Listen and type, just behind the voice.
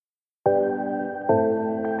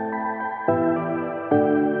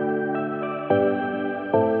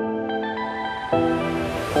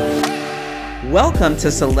Welcome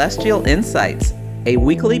to Celestial Insights, a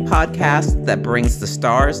weekly podcast that brings the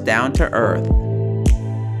stars down to earth.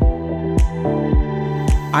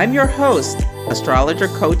 I'm your host, astrologer,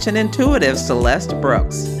 coach, and intuitive Celeste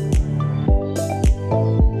Brooks.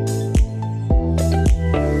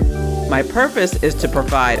 My purpose is to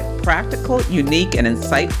provide practical, unique, and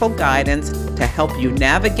insightful guidance to help you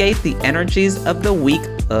navigate the energies of the week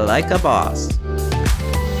like a boss.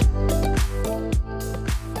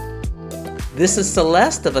 This is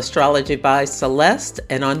Celeste of Astrology by Celeste,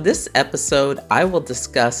 and on this episode, I will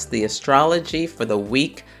discuss the astrology for the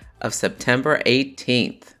week of September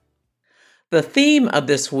 18th. The theme of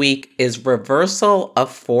this week is reversal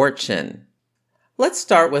of fortune. Let's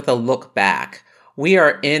start with a look back. We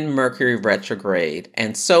are in Mercury retrograde,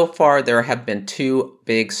 and so far there have been two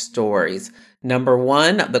big stories. Number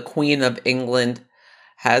one, the Queen of England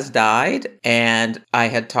has died, and I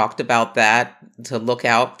had talked about that to look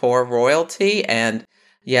out for royalty, and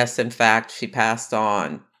yes, in fact, she passed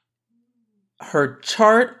on. Her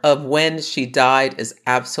chart of when she died is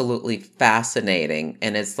absolutely fascinating,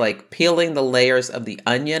 and it's like peeling the layers of the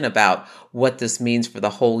onion about what this means for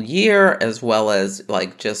the whole year, as well as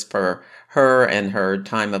like just for her and her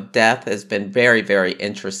time of death has been very, very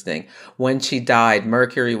interesting. When she died,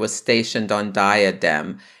 Mercury was stationed on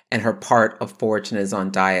Diadem, and her part of fortune is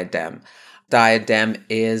on Diadem. Diadem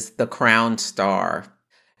is the crown star.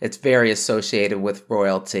 It's very associated with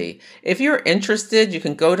royalty. If you're interested, you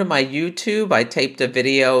can go to my YouTube. I taped a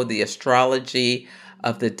video, The Astrology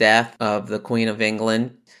of the Death of the Queen of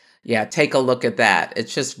England. Yeah, take a look at that.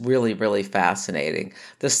 It's just really, really fascinating.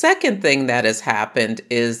 The second thing that has happened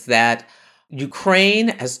is that Ukraine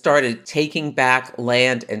has started taking back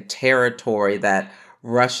land and territory that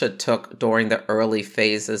Russia took during the early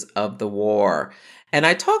phases of the war. And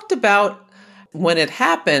I talked about when it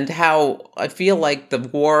happened, how I feel like the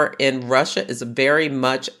war in Russia is very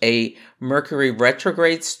much a Mercury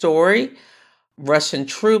retrograde story. Russian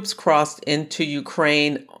troops crossed into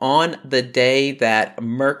Ukraine on the day that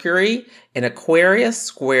Mercury in Aquarius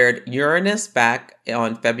squared Uranus back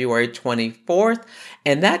on February 24th.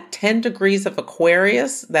 And that 10 degrees of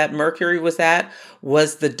Aquarius that Mercury was at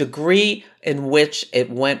was the degree in which it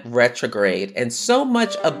went retrograde. And so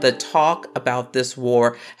much of the talk about this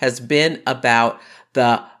war has been about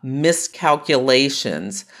the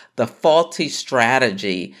miscalculations, the faulty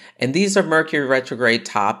strategy. And these are Mercury retrograde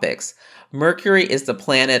topics. Mercury is the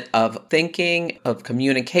planet of thinking, of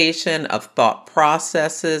communication, of thought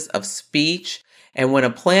processes, of speech. And when a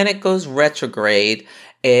planet goes retrograde,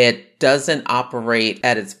 it doesn't operate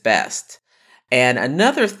at its best. And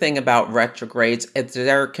another thing about retrogrades is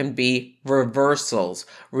there can be reversals,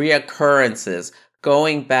 reoccurrences,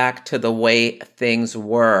 going back to the way things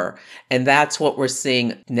were. And that's what we're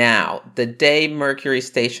seeing now. The day Mercury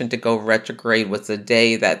stationed to go retrograde was the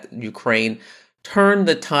day that Ukraine turned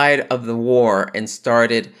the tide of the war and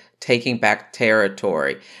started taking back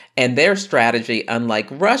territory. And their strategy, unlike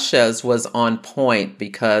Russia's, was on point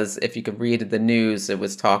because if you could read the news, it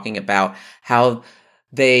was talking about how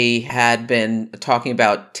they had been talking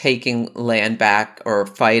about taking land back or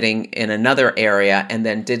fighting in another area and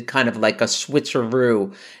then did kind of like a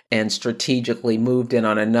switcheroo and strategically moved in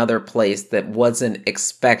on another place that wasn't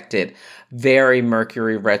expected. Very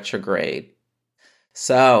Mercury retrograde.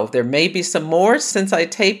 So there may be some more since I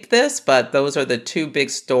taped this, but those are the two big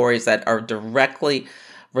stories that are directly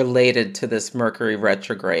related to this Mercury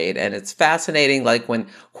retrograde. And it's fascinating, like when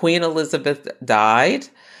Queen Elizabeth died,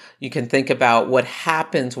 you can think about what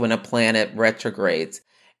happens when a planet retrogrades.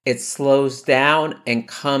 It slows down and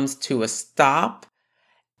comes to a stop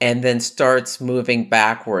and then starts moving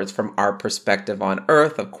backwards from our perspective on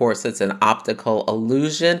Earth. Of course, it's an optical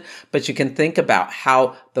illusion, but you can think about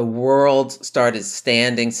how the world started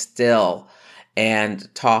standing still and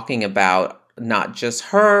talking about not just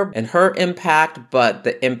her and her impact, but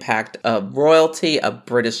the impact of royalty, of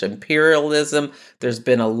British imperialism. There's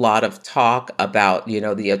been a lot of talk about,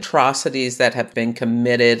 the atrocities that have been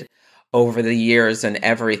committed over the years and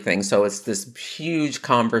everything. So it's this huge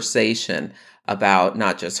conversation about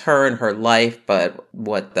not just her and her life, but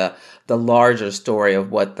what the larger story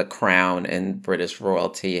of what the crown and British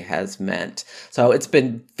royalty has meant. So it's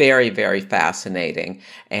been very, very fascinating.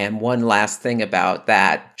 And one last thing about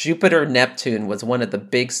that, Jupiter-Neptune was one of the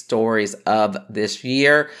big stories of this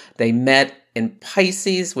year. They met in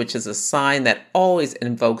Pisces, which is a sign that always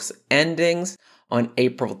invokes endings, on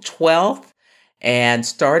April 12th. And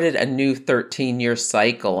started a new 13-year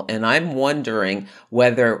cycle. And I'm wondering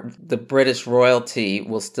whether the British royalty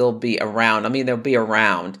will still be around. I mean, they'll be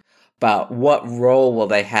around, But what role will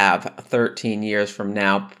they have 13 years from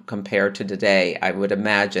now compared to today? I would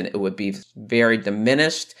imagine it would be very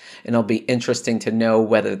diminished, and it'll be interesting to know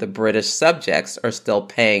whether the British subjects are still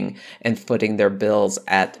paying and footing their bills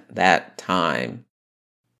at that time.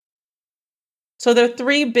 So there are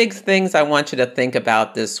three big things I want you to think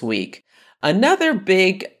about this week. Another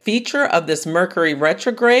big feature of this Mercury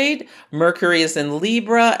retrograde, Mercury is in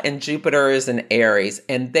Libra and Jupiter is in Aries,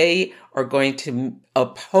 and they are going to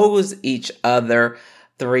oppose each other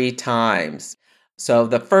 3 times. So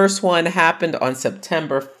the first one happened on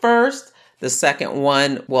September 1st. The second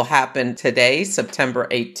one will happen today, September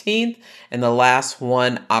 18th, and the last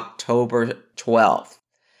one, October 12th.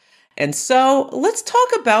 And so let's talk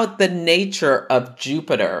about the nature of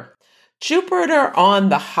Jupiter. Jupiter on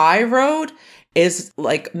the high road is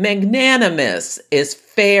like magnanimous, is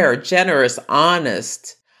fair, generous,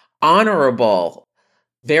 honest, honorable,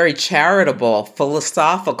 very charitable,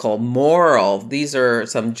 philosophical, moral. These are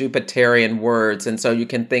some Jupiterian words. And so you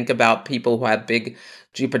can think about people who have big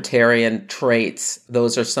Jupiterian traits.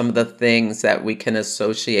 Those are some of the things that we can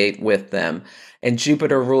associate with them. And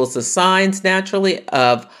Jupiter rules the signs naturally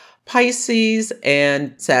of Pisces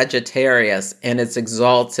and Sagittarius, and it's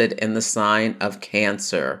exalted in the sign of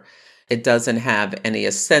Cancer. It doesn't have any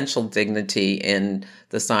essential dignity in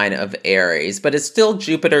the sign of Aries, but it's still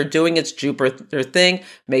Jupiter doing its Jupiter thing,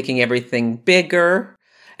 making everything bigger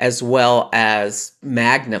as well as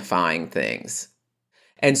magnifying things.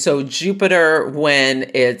 And so Jupiter,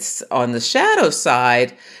 when it's on the shadow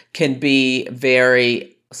side, can be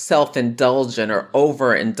very self-indulgent or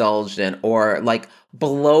overindulgent or like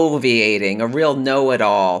bloviating, a real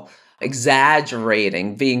know-it-all,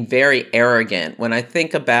 exaggerating, being very arrogant. When I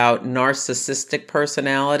think about narcissistic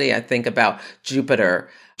personality, I think about Jupiter.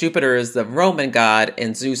 Jupiter is the Roman god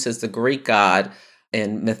and Zeus is the Greek god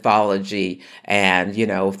in mythology. And,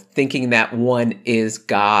 thinking that one is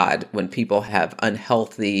God when people have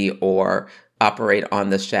unhealthy or operate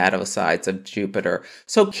on the shadow sides of Jupiter.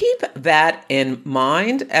 So keep that in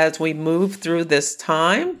mind as we move through this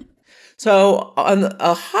time. So on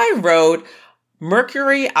a high road,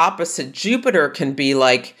 Mercury opposite Jupiter can be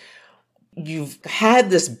like you've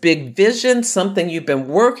had this big vision, something you've been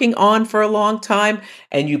working on for a long time,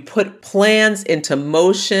 and you put plans into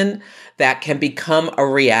motion that can become a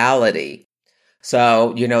reality.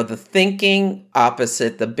 So, the thinking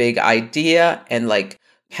opposite the big idea and like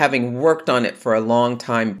having worked on it for a long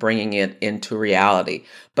time, bringing it into reality.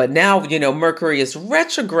 But now, Mercury is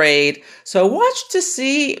retrograde. So watch to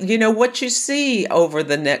see, what you see over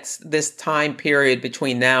this time period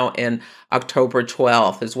between now and October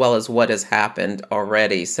 12th, as well as what has happened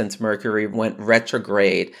already since Mercury went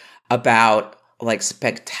retrograde about like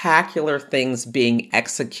spectacular things being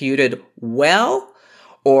executed well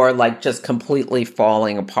or like just completely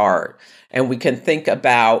falling apart. And we can think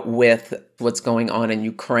about with what's going on in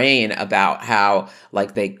Ukraine about how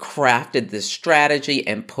like they crafted this strategy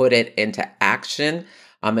and put it into action.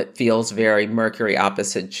 It feels very Mercury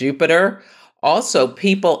opposite Jupiter. Also,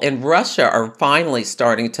 people in Russia are finally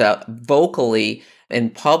starting to vocally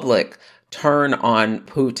in public turn on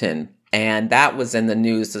Putin. And that was in the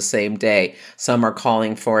news the same day. Some are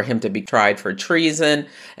calling for him to be tried for treason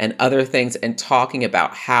and other things and talking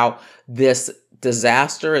about how this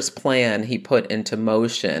disastrous plan he put into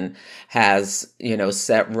motion has,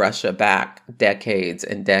 set Russia back decades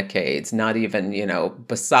and decades, not even,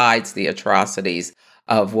 besides the atrocities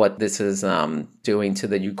of what this is doing to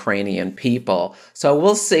the Ukrainian people. So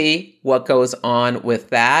we'll see what goes on with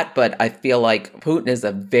that. But I feel like Putin is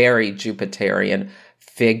a very Jupiterian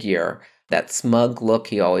figure, that smug look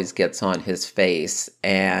he always gets on his face.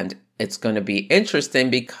 And it's going to be interesting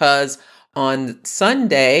because on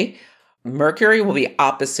Sunday, Mercury will be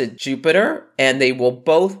opposite Jupiter, and they will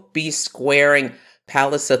both be squaring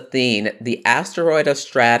Pallas Athene, the asteroid of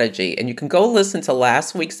strategy. And you can go listen to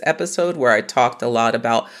last week's episode where I talked a lot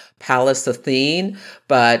about Pallas Athene,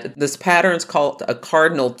 but this pattern is called a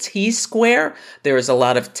cardinal T-square. There is a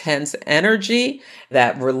lot of tense energy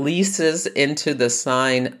that releases into the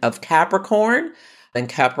sign of Capricorn. And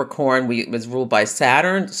Capricorn was ruled by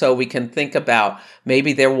Saturn. So we can think about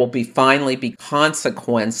maybe there will finally be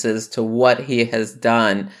consequences to what he has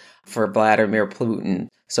done for Vladimir Putin.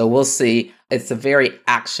 So we'll see. It's a very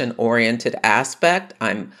action-oriented aspect.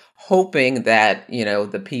 I'm hoping that,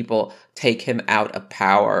 the people take him out of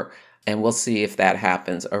power, and we'll see if that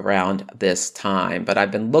happens around this time. But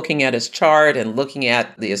I've been looking at his chart and looking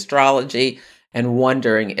at the astrology and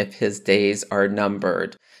wondering if his days are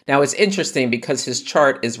numbered. Now, it's interesting because his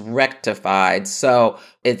chart is rectified, so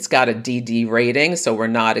it's got a DD rating, so we're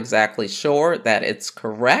not exactly sure that it's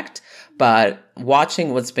correct. But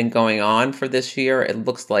watching what's been going on for this year, it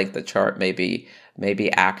looks like the chart may be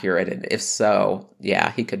accurate. And if so,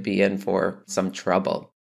 yeah, he could be in for some trouble.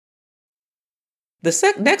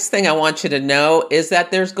 The next thing I want you to know is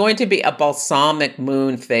that there's going to be a balsamic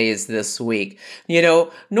moon phase this week.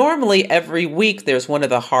 Normally every week there's one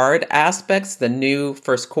of the hard aspects, the new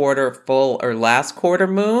first quarter, full or last quarter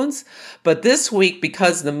moons. But this week,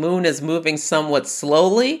 because the moon is moving somewhat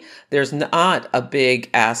slowly, there's not a big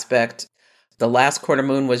aspect. The last quarter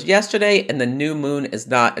moon was yesterday, and the new moon is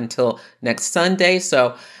not until next Sunday.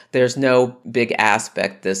 So there's no big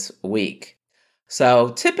aspect this week. So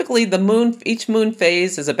typically each moon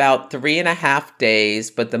phase is about 3.5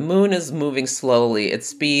 days, but the moon is moving slowly. Its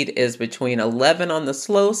speed is between 11 on the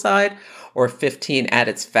slow side or 15 at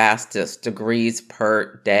its fastest degrees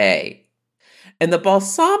per day. And the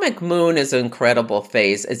balsamic moon is an incredible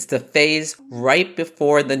phase. It's the phase right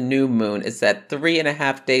before the new moon. It's that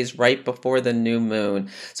 3.5 days right before the new moon.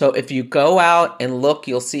 So if you go out and look,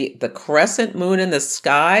 you'll see the crescent moon in the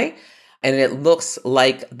sky, and it looks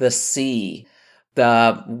like the C.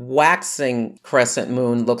 The waxing crescent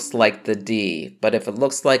moon looks like the D, but if it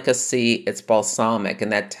looks like a C, it's balsamic,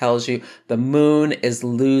 and that tells you the moon is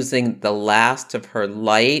losing the last of her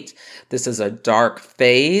light. This is a dark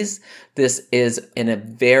phase. This is in a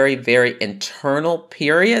very, very internal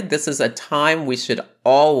period. This is a time we should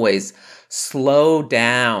always slow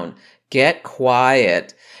down, get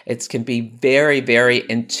quiet. It can be very, very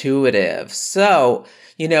intuitive. So,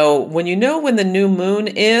 when the new moon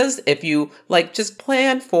is, if you just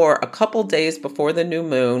plan for a couple days before the new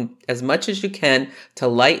moon, as much as you can, to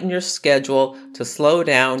lighten your schedule, to slow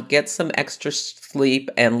down, get some extra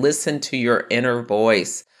sleep, and listen to your inner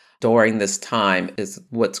voice during this time is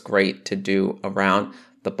what's great to do around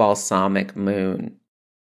the balsamic moon.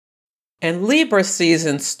 And Libra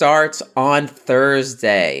season starts on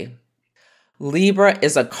Thursday. Libra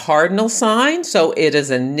is a cardinal sign, so it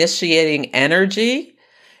is initiating energy.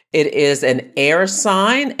 It is an air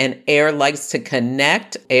sign, and air likes to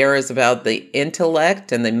connect. Air is about the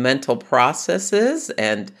intellect and the mental processes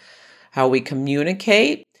and how we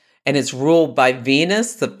communicate. And it's ruled by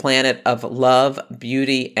Venus, the planet of love,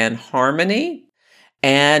 beauty, and harmony.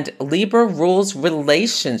 And Libra rules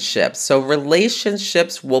relationships. So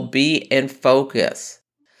relationships will be in focus.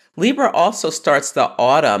 Libra also starts the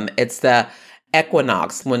autumn. It's the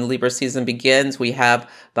equinox. When Libra season begins, we have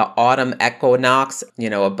the autumn equinox,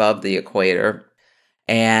 above the equator.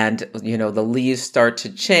 And, the leaves start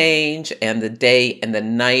to change, and the day and the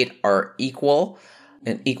night are equal,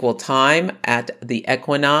 an equal time at the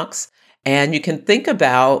equinox. And you can think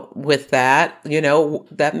about with that,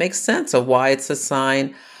 that makes sense of why it's a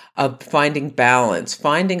sign of finding balance,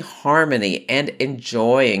 finding harmony, and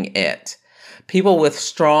enjoying it. People with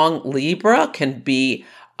strong Libra can be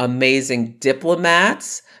amazing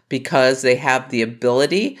diplomats because they have the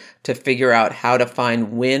ability to figure out how to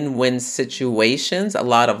find win-win situations. A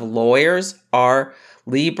lot of lawyers are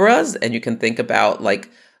Libras, and you can think about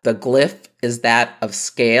the glyph is that of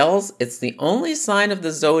scales. It's the only sign of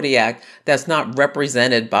the zodiac that's not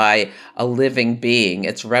represented by a living being.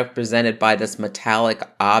 It's represented by this metallic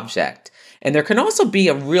object. And there can also be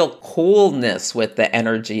a real coolness with the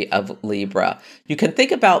energy of Libra. You can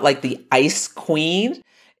think about the Ice Queen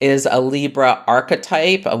is a Libra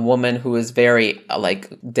archetype, a woman who is very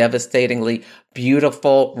devastatingly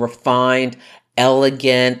beautiful, refined,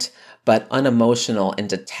 elegant, but unemotional and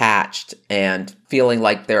detached, and feeling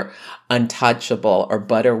like they're untouchable or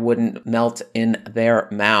butter wouldn't melt in their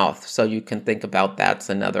mouth. So you can think about that's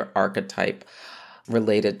another archetype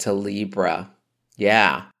related to Libra.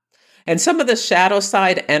 Yeah. And some of the shadow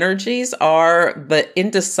side energies are the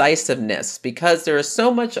indecisiveness, because there is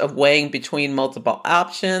so much of weighing between multiple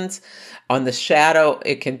options. On the shadow,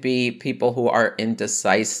 it can be people who are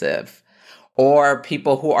indecisive, or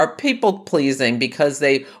people who are people pleasing because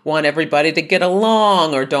they want everybody to get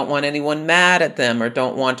along, or don't want anyone mad at them, or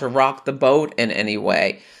don't want to rock the boat in any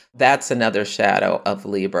way. That's another shadow of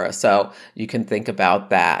Libra. So you can think about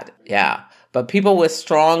that. Yeah. But people with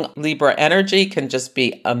strong Libra energy can just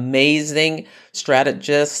be amazing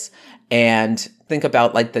strategists. And think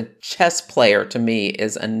about the chess player, to me,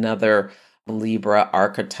 is another Libra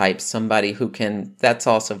archetype. Somebody who that's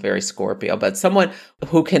also very Scorpio, but someone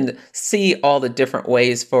who can see all the different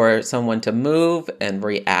ways for someone to move and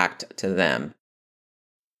react to them.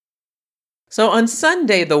 So on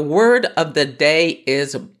Sunday, the word of the day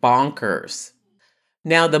is bonkers.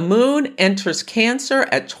 Now, the moon enters Cancer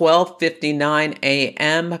at 12:59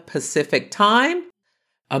 a.m. Pacific time.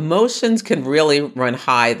 Emotions can really run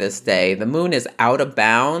high this day. The moon is out of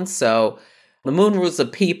bounds, so the moon rules the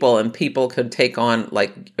people, and people can take on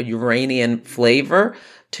like a Uranian flavor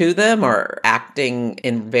to them or acting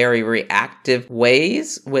in very reactive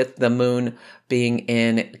ways with the moon being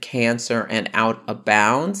in Cancer and out of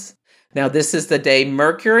bounds. Now, this is the day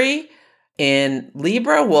Mercury in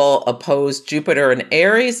Libra will oppose Jupiter in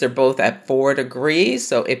Aries. They're both at 4 degrees.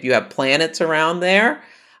 So if you have planets around there,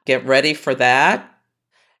 get ready for that.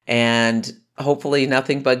 And hopefully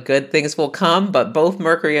nothing but good things will come. But both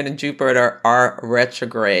Mercury and Jupiter are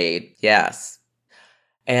retrograde. Yes.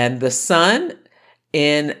 And the sun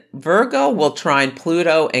in Virgo will trine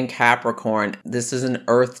Pluto in Capricorn. This is an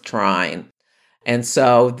earth trine. And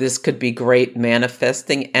so this could be great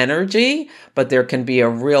manifesting energy, but there can be a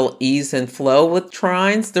real ease and flow with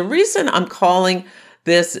trines. The reason I'm calling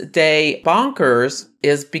this day bonkers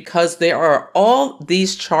is because there are all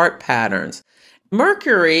these chart patterns.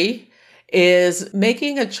 Mercury is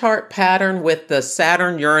making a chart pattern with the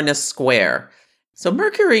Saturn-Uranus square. So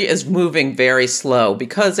Mercury is moving very slow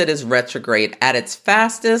because it is retrograde. At its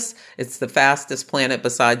fastest, it's the fastest planet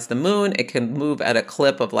besides the moon. It can move at a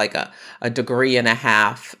clip of like a degree and a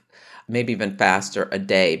half, maybe even faster a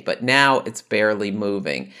day. But now it's barely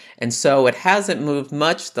moving. And so it hasn't moved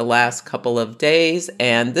much the last couple of days.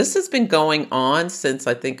 And this has been going on since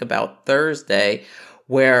I think about Thursday,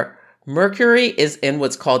 where Mercury is in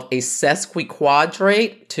what's called a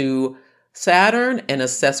sesquiquadrate to Saturn and a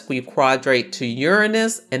sesquiquadrate to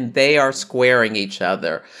Uranus, and they are squaring each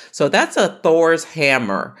other. So that's a Thor's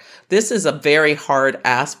hammer. This is a very hard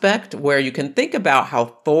aspect where you can think about how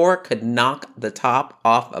Thor could knock the top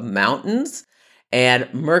off of mountains,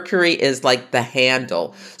 and Mercury is like the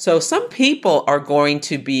handle. So some people are going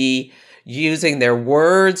to be using their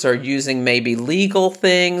words or using maybe legal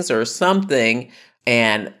things or something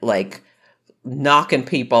and like knocking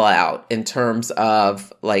people out in terms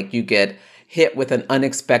of like you get hit with an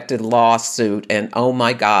unexpected lawsuit and oh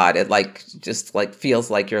my God, it like just like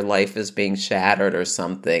feels like your life is being shattered or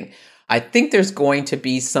something. I think there's going to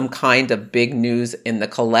be some kind of big news in the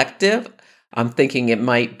collective. I'm thinking it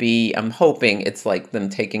might be, I'm hoping it's like them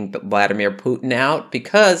taking Vladimir Putin out,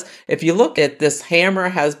 because if you look at this hammer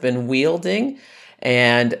has been wielding,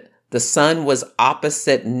 and the sun was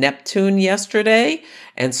opposite Neptune yesterday.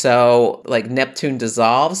 And so like Neptune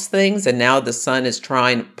dissolves things. And now the sun is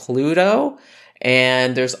trine Pluto.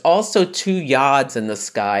 And there's also 2 yods in the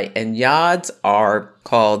sky. And yods are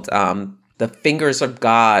called the fingers of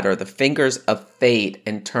God or the fingers of fate,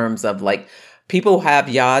 in terms of like people have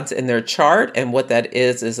yods in their chart. And what that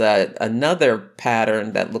is another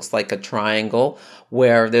pattern that looks like a triangle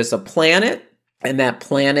where there's a planet, and that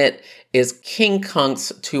planet is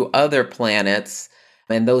quincunx to other planets,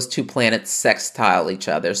 and those 2 planets sextile each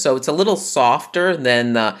other. So it's a little softer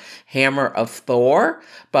than the hammer of Thor.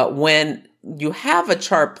 But when you have a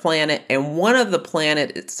chart planet and one of the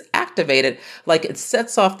planet is activated, like it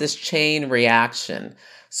sets off this chain reaction.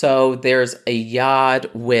 So there's a yod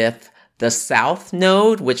with the south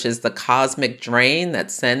node, which is the cosmic drain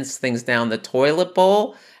that sends things down the toilet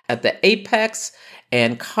bowl at the apex,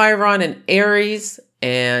 and Chiron and Aries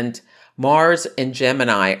and Mars and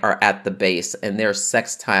Gemini are at the base, and they're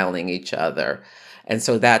sextiling each other. And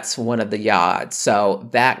so that's one of the yods. So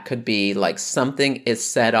that could be like something is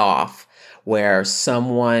set off where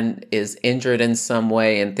someone is injured in some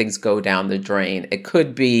way and things go down the drain. It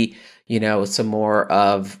could be, some more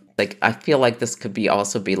of like, I feel like this could be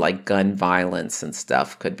also be like gun violence and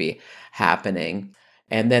stuff could be happening.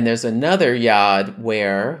 And then there's another yod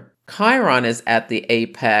where Chiron is at the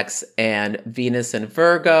apex and Venus in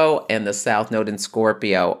Virgo and the South Node in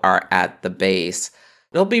Scorpio are at the base.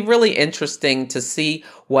 It'll be really interesting to see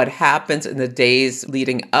what happens in the days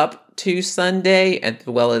leading up to Sunday as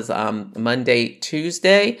well as Monday,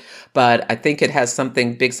 Tuesday. But I think it has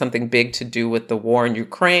something big to do with the war in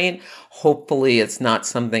Ukraine. Hopefully it's not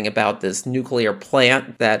something about this nuclear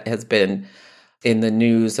plant that has been in the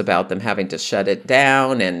news about them having to shut it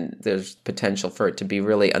down, and there's potential for it to be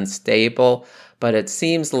really unstable. But it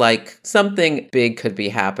seems like something big could be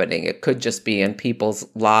happening. It could just be in people's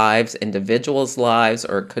lives, individuals' lives,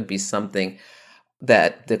 or it could be something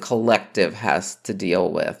that the collective has to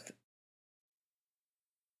deal with.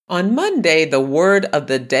 On Monday, the word of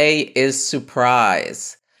the day is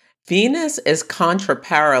surprise. Venus is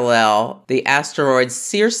contraparallel the asteroids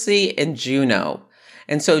Circe and Juno.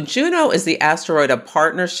 And so Juno is the asteroid of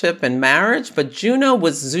partnership and marriage, but Juno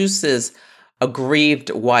was Zeus's aggrieved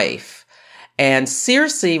wife. And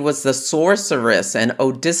Circe was the sorceress, and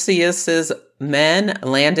Odysseus's men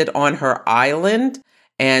landed on her island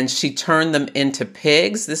and she turned them into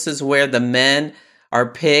pigs. This is where the men Our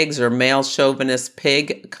pigs or male chauvinist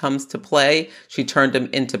pig comes to play. She turned them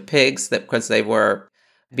into pigs because they were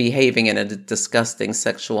behaving in a disgusting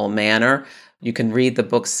sexual manner. You can read the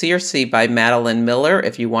book Circe by Madeline Miller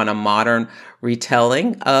if you want a modern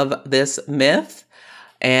retelling of this myth.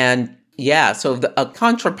 And yeah, so a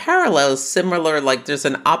contra parallel is similar, like there's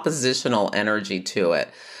an oppositional energy to it.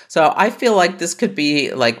 So I feel like this could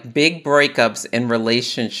be like big breakups in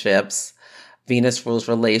relationships. Venus rules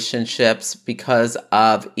relationships because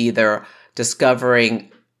of either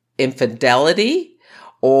discovering infidelity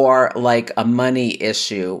or like a money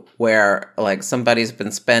issue where like somebody's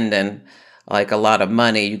been spending like a lot of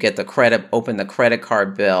money. You get open the credit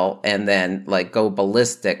card bill and then like go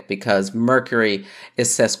ballistic because Mercury is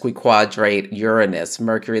sesquiquadrate Uranus.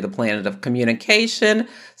 Mercury, the planet of communication,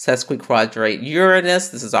 sesquiquadrate Uranus.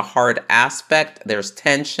 This is a hard aspect. There's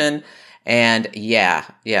tension. And yeah,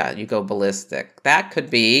 you go ballistic. That could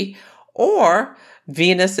be. Or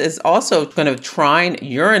Venus is also going to trine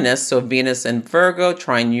Uranus. So Venus in Virgo,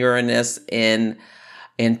 trine Uranus in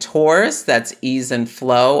Taurus. That's ease and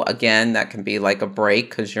flow. Again, that can be like a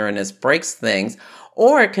break because Uranus breaks things.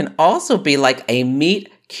 Or it can also be like a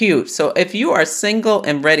meet cute. So if you are single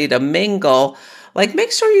and ready to mingle, like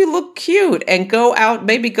make sure you look cute and go out,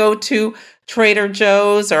 maybe go to Trader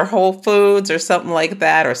Joe's or Whole Foods or something like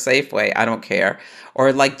that, or Safeway, I don't care.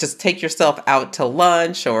 Or like just take yourself out to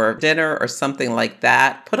lunch or dinner or something like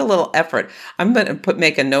that. Put a little effort. I'm going to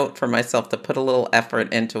make a note for myself to put a little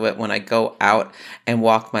effort into it when I go out and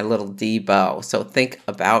walk my little Debo. So think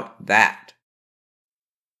about that.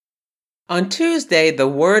 On Tuesday, the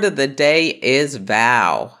word of the day is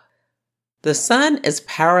vow. The sun is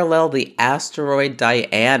parallel the asteroid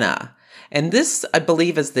Diana. And this, I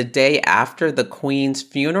believe, is the day after the Queen's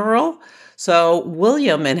funeral. So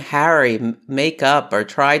William and Harry make up or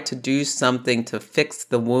try to do something to fix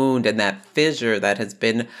the wound and that fissure that has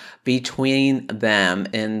been between them,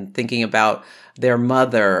 and thinking about their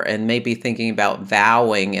mother and maybe thinking about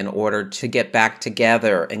vowing in order to get back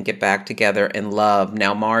together and get back together in love.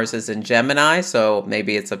 Now Mars is in Gemini, so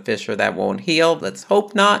maybe it's a fissure that won't heal. Let's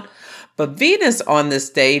hope not. But Venus on this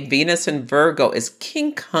day, Venus in Virgo, is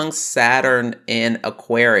quincunx Saturn in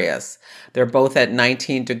Aquarius. They're both at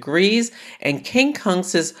 19 degrees, and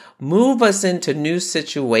quincunxes move us into new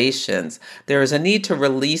situations. There is a need to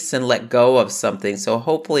release and let go of something, so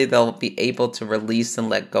hopefully they'll be able to release and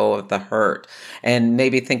let go of the hurt. And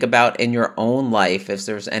maybe think about in your own life if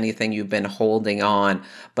there's anything you've been holding on,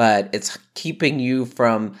 but it's keeping you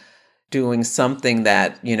from doing something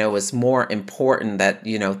that, is more important, that,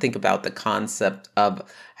 think about the concept of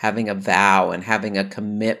having a vow and having a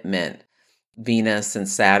commitment. Venus and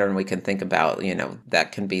Saturn, we can think about,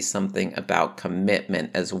 that can be something about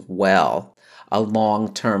commitment as well, a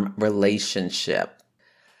long-term relationship.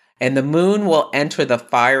 And the moon will enter the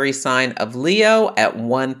fiery sign of Leo at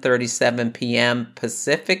 1:37 p.m.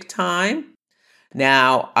 Pacific time.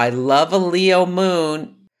 Now, I love a Leo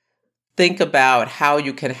moon. Think about how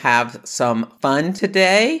you can have some fun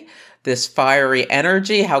today, this fiery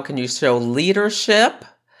energy. How can you show leadership?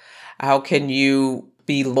 How can you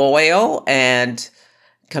be loyal and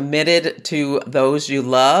committed to those you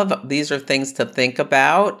love? These are things to think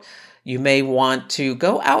about. You may want to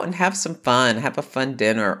go out and have some fun, have a fun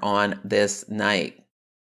dinner on this night.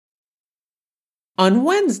 On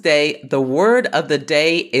Wednesday, the word of the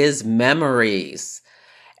day is memories.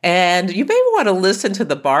 And you may want to listen to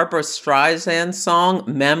the Barbra Streisand song,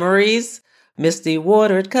 Memories, misty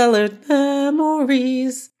watered colored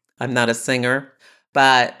memories. I'm not a singer,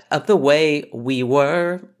 but of the way we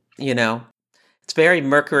were, it's very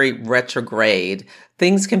Mercury retrograde.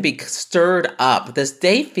 Things can be stirred up. This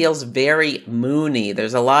day feels very moony.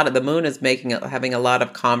 The moon is having a lot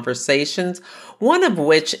of conversations, one of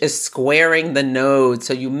which is squaring the nodes.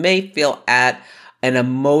 So you may feel at an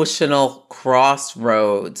emotional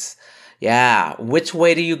crossroads. Yeah. Which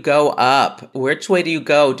way do you go up? Which way do you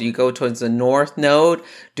go? Do you go towards the north node?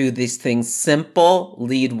 Do these things simple,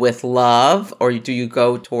 lead with love? Or do you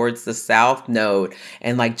go towards the south node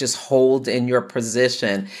and just hold in your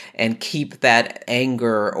position and keep that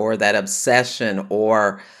anger or that obsession,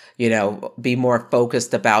 or, be more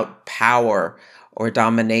focused about power or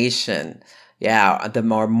domination? Yeah, the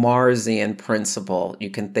more Marsian principle.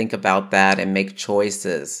 You can think about that and make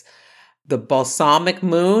choices. The balsamic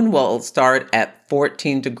moon will start at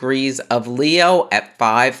 14 degrees of Leo at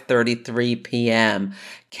 5:33 p.m.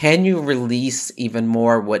 Can you release even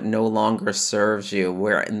more what no longer serves you?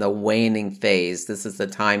 We're in the waning phase. This is the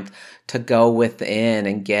time to go within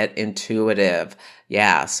and get intuitive.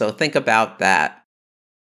 Yeah, so think about that.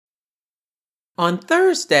 On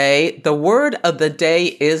Thursday, the word of the day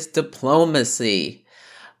is diplomacy.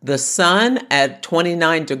 The sun at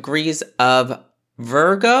 29 degrees of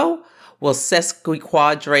Virgo will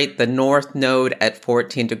sesquiquadrate the north node at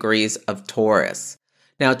 14 degrees of Taurus.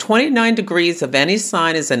 Now, 29 degrees of any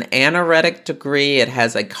sign is an anaretic degree. It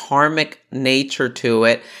has a karmic nature to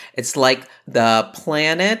it. It's like the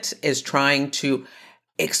planet is trying to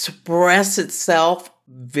express itself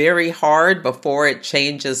very hard before it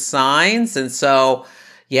changes signs. And so,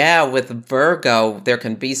 yeah, with Virgo, there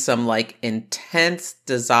can be some like intense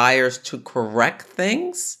desires to correct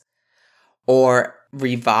things or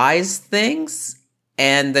revise things.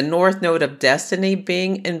 And the North Node of Destiny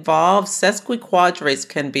being involved, sesquiquadrates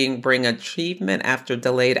can bring achievement after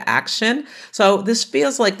delayed action. So this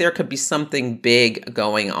feels like there could be something big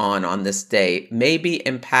going on this day, maybe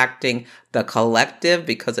impacting the collective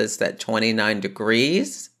because it's at 29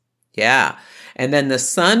 degrees. Yeah. And then the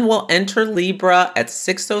sun will enter Libra at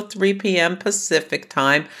 6:03 p.m. Pacific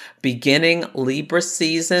time, beginning Libra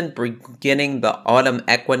season, beginning the autumn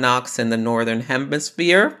equinox in the northern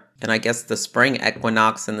hemisphere, and I guess the spring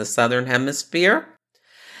equinox in the southern hemisphere.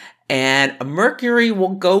 And Mercury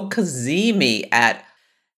will go cazimi at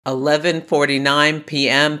 11:49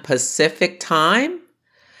 p.m. Pacific time.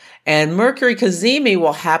 And Mercury cazimi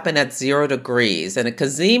will happen at 0 degrees. And a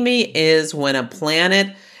cazimi is when a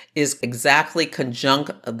planet is exactly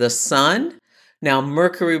conjunct the sun. Now,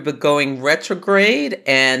 Mercury will be going retrograde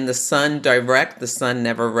and the sun direct. The sun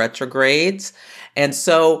never retrogrades. And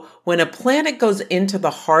so when a planet goes into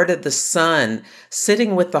the heart of the sun,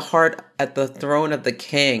 sitting with the heart at the throne of the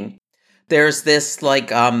king, there's this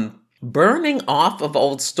like burning off of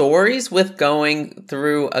old stories with going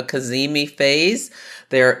through a cazimi phase.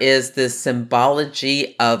 There is this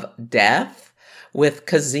symbology of death with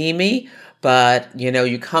cazimi. But,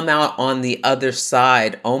 you come out on the other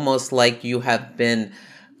side almost like you have been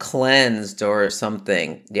cleansed or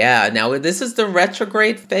something. Yeah, now this is the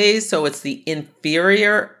retrograde phase, so it's the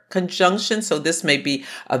inferior conjunction. So this may be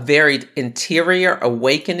a very interior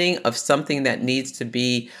awakening of something that needs to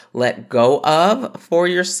be let go of for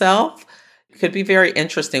yourself. It could be very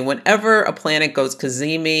interesting. Whenever a planet goes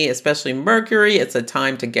cazimi, especially Mercury, it's a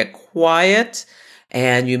time to get quiet.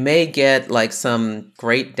 And you may get like some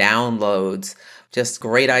great downloads, just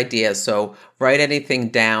great ideas. So write anything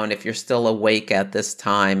down if you're still awake at this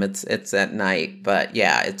time. It's at night. But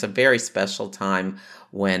yeah, it's a very special time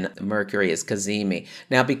when Mercury is cazimi.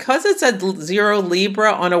 Now, because it's at 0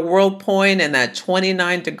 Libra on a world point and that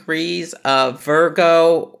 29 degrees of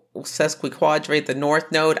Virgo sesquiquadrate the North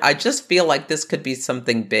Node, I just feel like this could be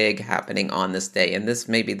something big happening on this day. And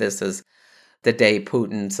maybe this is the day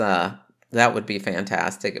Putin's that would be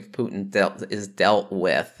fantastic if Putin is dealt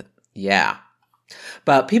with. Yeah.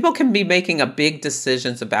 But people can be making a big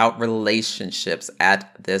decisions about relationships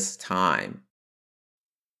at this time.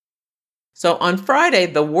 So on Friday,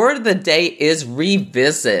 the word of the day is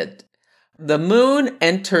revisit. The moon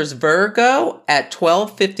enters Virgo at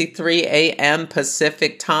 12:53 a.m.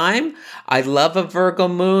 Pacific time. I love a Virgo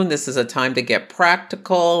moon. This is a time to get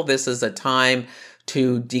practical. This is a time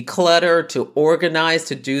to declutter, to organize,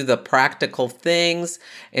 to do the practical things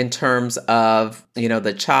in terms of,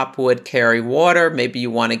 the chop wood, carry water. Maybe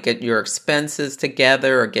you want to get your expenses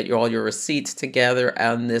together or get all your receipts together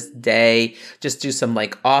on this day. Just do some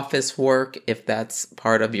like office work if that's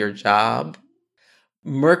part of your job.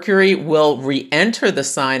 Mercury will re-enter the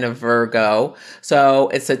sign of Virgo. So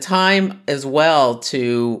it's a time as well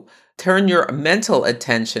to turn your mental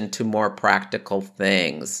attention to more practical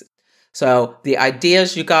things. So the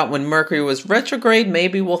ideas you got when Mercury was retrograde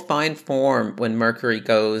maybe will find form when Mercury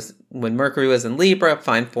was in Libra,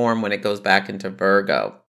 find form when it goes back into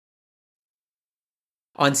Virgo.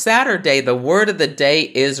 On Saturday, the word of the day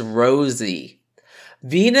is rosy.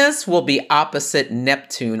 Venus will be opposite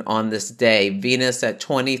Neptune on this day. Venus at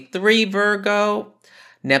 23 Virgo,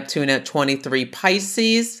 Neptune at 23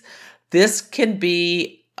 Pisces. This can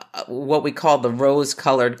be what we call the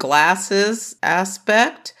rose-colored glasses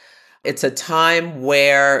aspect. It's a time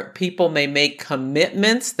where people may make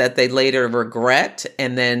commitments that they later regret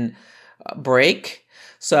and then break.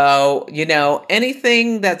 So,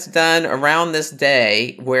 anything that's done around this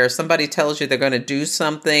day where somebody tells you they're going to do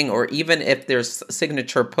something, or even if there's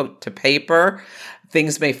signature put to paper,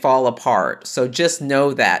 things may fall apart. So just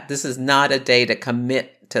know that this is not a day to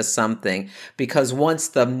commit to something, because once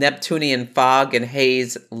the Neptunian fog and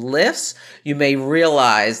haze lifts, you may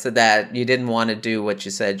realize that you didn't want to do what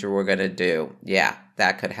you said you were going to do. Yeah,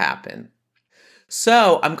 that could happen.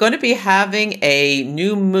 So I'm going to be having a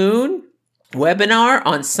new moon webinar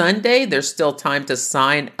on Sunday. There's still time to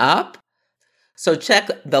sign up. So check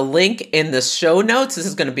the link in the show notes. This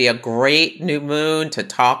is going to be a great new moon to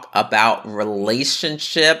talk about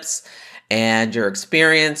relationships and your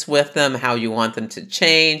experience with them, how you want them to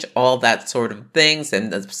change, all that sort of things,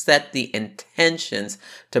 and set the intentions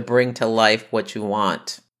to bring to life what you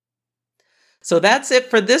want. So that's it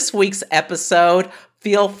for this week's episode.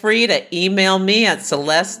 Feel free to email me at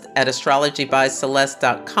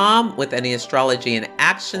celeste@astrologybyceleste.com with any astrology in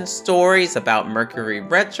action stories about Mercury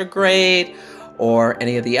retrograde or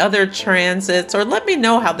any of the other transits, or let me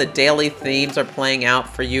know how the daily themes are playing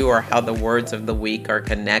out for you or how the words of the week are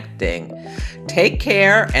connecting. Take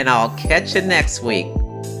care, and I'll catch you next week.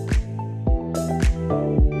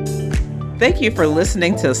 Thank you for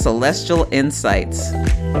listening to Celestial Insights.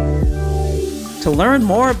 To learn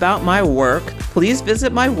more about my work, please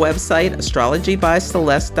visit my website,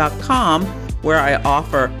 astrologybyceleste.com, where I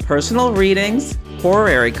offer personal readings,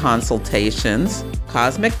 horary consultations,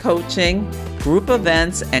 cosmic coaching, group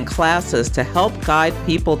events, and classes to help guide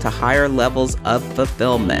people to higher levels of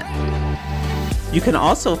fulfillment. You can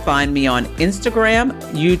also find me on Instagram,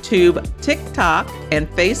 YouTube, TikTok, and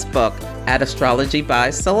Facebook at Astrology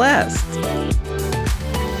by Celeste.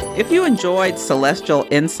 If you enjoyed Celestial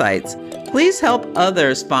Insights, please help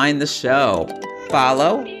others find the show.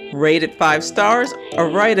 Follow, rate it 5 stars, or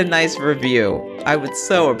write a nice review. I would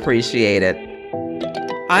so appreciate it.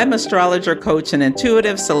 I'm astrologer, coach, and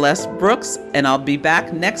intuitive Celeste Brooks, and I'll be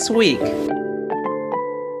back next week.